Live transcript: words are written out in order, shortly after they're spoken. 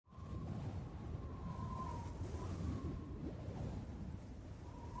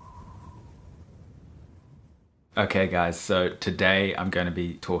Okay guys, so today I'm going to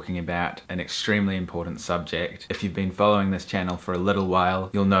be talking about an extremely important subject. If you've been following this channel for a little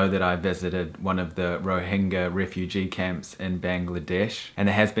while, you'll know that I visited one of the Rohingya refugee camps in Bangladesh, and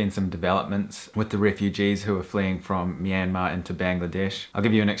there has been some developments with the refugees who are fleeing from Myanmar into Bangladesh. I'll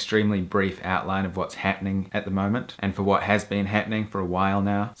give you an extremely brief outline of what's happening at the moment and for what has been happening for a while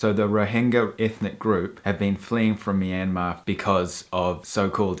now. So the Rohingya ethnic group have been fleeing from Myanmar because of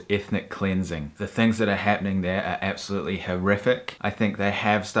so-called ethnic cleansing. The things that are happening there are absolutely horrific. I think they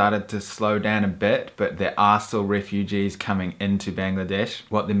have started to slow down a bit, but there are still refugees coming into Bangladesh.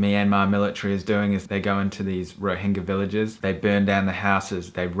 What the Myanmar military is doing is they go into these Rohingya villages, they burn down the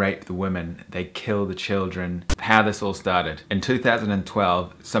houses, they rape the women, they kill the children. How this all started. In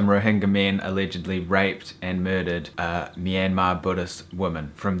 2012, some Rohingya men allegedly raped and murdered a Myanmar Buddhist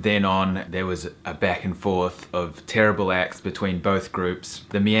woman. From then on, there was a back and forth of terrible acts between both groups.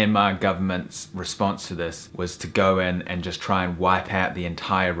 The Myanmar government's response to this was to go in and just try and wipe out the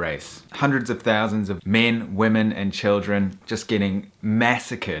entire race. Hundreds of thousands of men, women and children just getting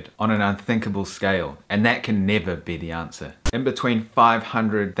massacred on an unthinkable scale, and that can never be the answer. In between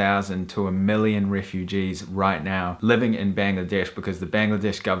 500,000 to 1 million refugees right now living in Bangladesh because the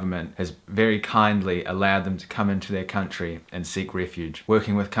Bangladesh government has very kindly allowed them to come into their country and seek refuge.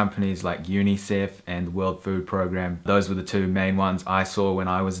 Working with companies like Unicef and the World Food Programme, those were the two main ones I saw when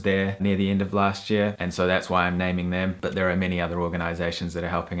I was there near the end of last year, and so that's why I'm naming them, but there are many other organisations that are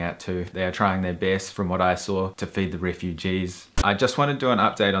helping out too. They are trying their best from what I saw to feed the refugees. I just want to do an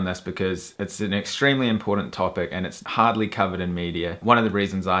update on this because it's an extremely important topic and it's hardly covered in media. One of the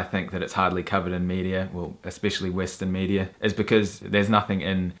reasons I think that it's hardly covered in media, well, especially Western media, is because there's nothing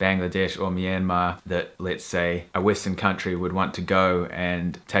in Bangladesh or Myanmar that, let's say, a Western country would want to go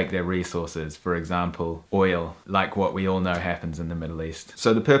and take their resources, for example, oil, like what we all know happens in the Middle East.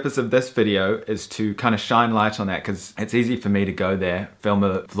 So the purpose of this video is to kind of shine light on that, because it's easy for me to go there, film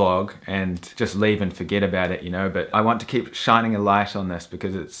a vlog, and just leave and forget about it, you know, but I want to keep shining a light on this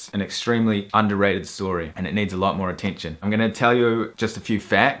because it's an extremely underrated story and it needs a lot more attention. I'm going to tell you just a few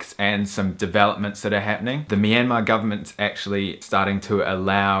facts and some developments that are happening. The Myanmar government's actually starting to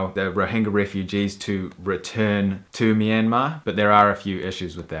allow the Rohingya refugees to return to Myanmar, but there are a few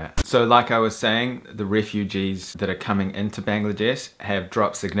issues with that. So like I was saying, the refugees that are coming into Bangladesh have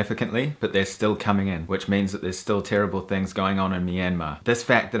dropped significantly, but they're still coming in, which means that there's still terrible things going on in Myanmar. This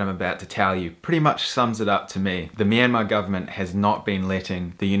fact that I'm about to tell you pretty much sums it up to me. The Myanmar government has not been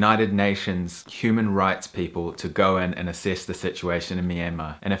letting the United Nations human rights people to go in and assess the situation in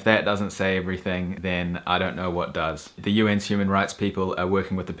Myanmar. And if that doesn't say everything, then I don't know what does. The UN's human rights people are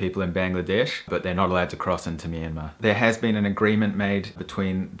working with the people in Bangladesh, but they're not allowed to cross into Myanmar. There has been an agreement made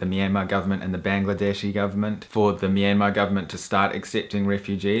between the Myanmar government and the Bangladeshi government for the Myanmar government to start accepting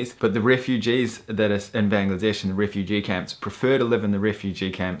refugees, but the refugees that are in Bangladesh in the refugee camps prefer to live in the refugee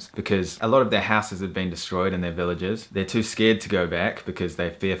camps because a lot of their houses have been destroyed in their villages. They're too scared to go back because they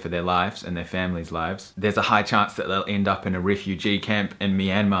fear for their lives and their families' lives. There's a high chance that they'll end up in a refugee camp in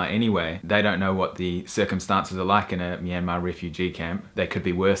Myanmar anyway. They don't know what the circumstances are like in a Myanmar refugee camp. They could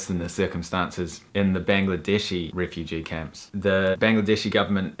be worse than the circumstances in the Bangladeshi refugee camps. The Bangladeshi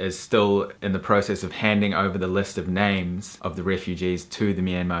government is still in the process of handing over the list of names of the refugees to the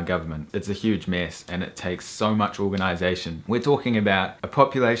Myanmar government. It's a huge mess and it takes so much organisation. We're talking about a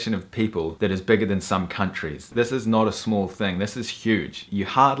population of people that is bigger than some countries. This is not a small thing. This is huge. You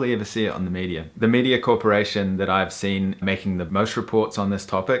hardly ever see it on the media. The media corporation that I've seen making the most reports on this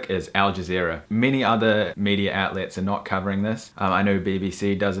topic is Al Jazeera. Many other media outlets are not covering this. I know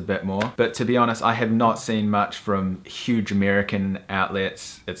BBC does a bit more, but to be honest, I have not seen much from huge American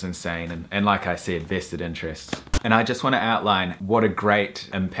outlets. It's insane. And like I said, vested interests. And I just want to outline what a great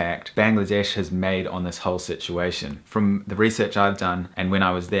impact Bangladesh has made on this whole situation. From the research I've done and when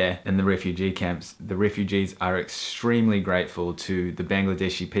I was there in the refugee camps, the refugees are extremely grateful to the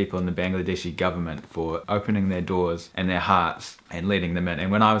Bangladeshi people and the Bangladeshi government for opening their doors and their hearts and letting them in.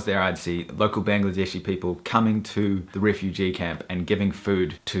 And when I was there, I'd see local Bangladeshi people coming to the refugee camp and giving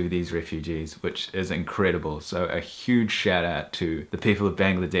food to these refugees, which is incredible. So a huge shout out to the people of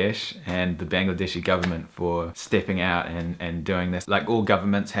Bangladesh and the Bangladeshi government for stepping out and doing this. Like, all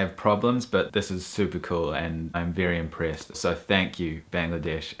governments have problems, but this is super cool and I'm very impressed. So thank you,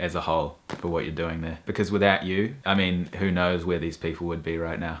 Bangladesh as a whole, for what you're doing there. Because without you, I mean, who knows where these people would be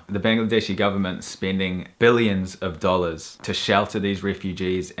right now. The Bangladeshi government's spending billions of dollars to shelter these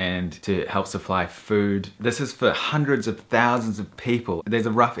refugees and to help supply food. This is for hundreds of thousands of people. There's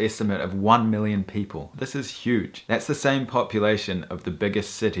a rough estimate of 1 million people. This is huge. That's the same population of the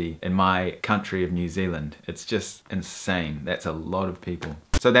biggest city in my country of New Zealand. It's just insane. That's a lot of people.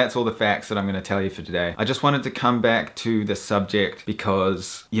 So that's all the facts that I'm going to tell you for today. I just wanted to come back to the subject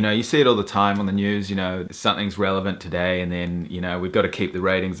because, you know, you see it all the time on the news, you know, something's relevant today and then, you know, we've got to keep the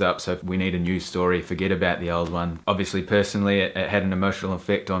ratings up, so if we need a new story, forget about the old one. Obviously, personally, it had an emotional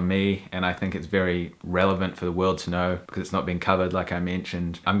effect on me, and I think it's very relevant for the world to know because it's not been covered like I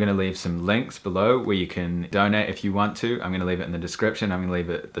mentioned. I'm going to leave some links below where you can donate if you want to. I'm going to leave it in the description. I'm going to leave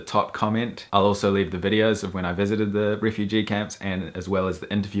it at the top comment. I'll also leave the videos of when I visited the refugee camps, and as well as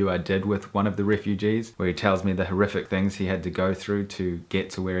the interview I did with one of the refugees where he tells me the horrific things he had to go through to get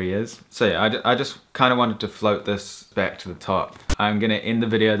to where he is. So yeah, I just kind of wanted to float this back to the top. I'm gonna end the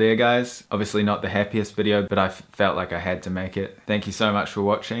video there, guys. Obviously not the happiest video, but I felt like I had to make it. Thank you so much for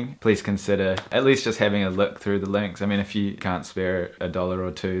watching. Please consider at least just having a look through the links. I mean, if you can't spare $1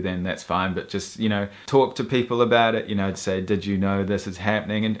 or $2, then that's fine, but just, you know, talk to people about it, you know, say, did you know this is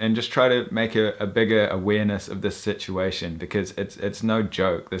happening? And just try to make a bigger awareness of this situation, because it's no joke.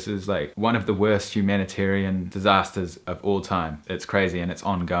 This is like one of the worst humanitarian disasters of all time. It's crazy and it's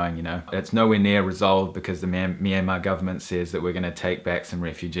ongoing, you know. It's nowhere near resolved because the Myanmar government says that we're going to take back some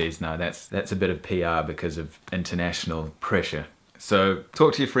refugees. No, that's a bit of PR because of international pressure. So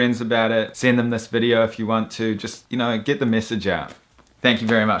talk to your friends about it. Send them this video if you want to. Just, you know, get the message out. Thank you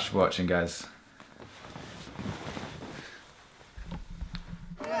very much for watching, guys.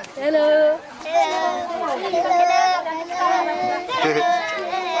 Hello.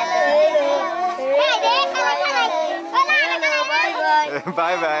 Bye bye.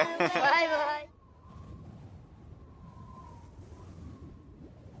 Bye bye. Bye bye.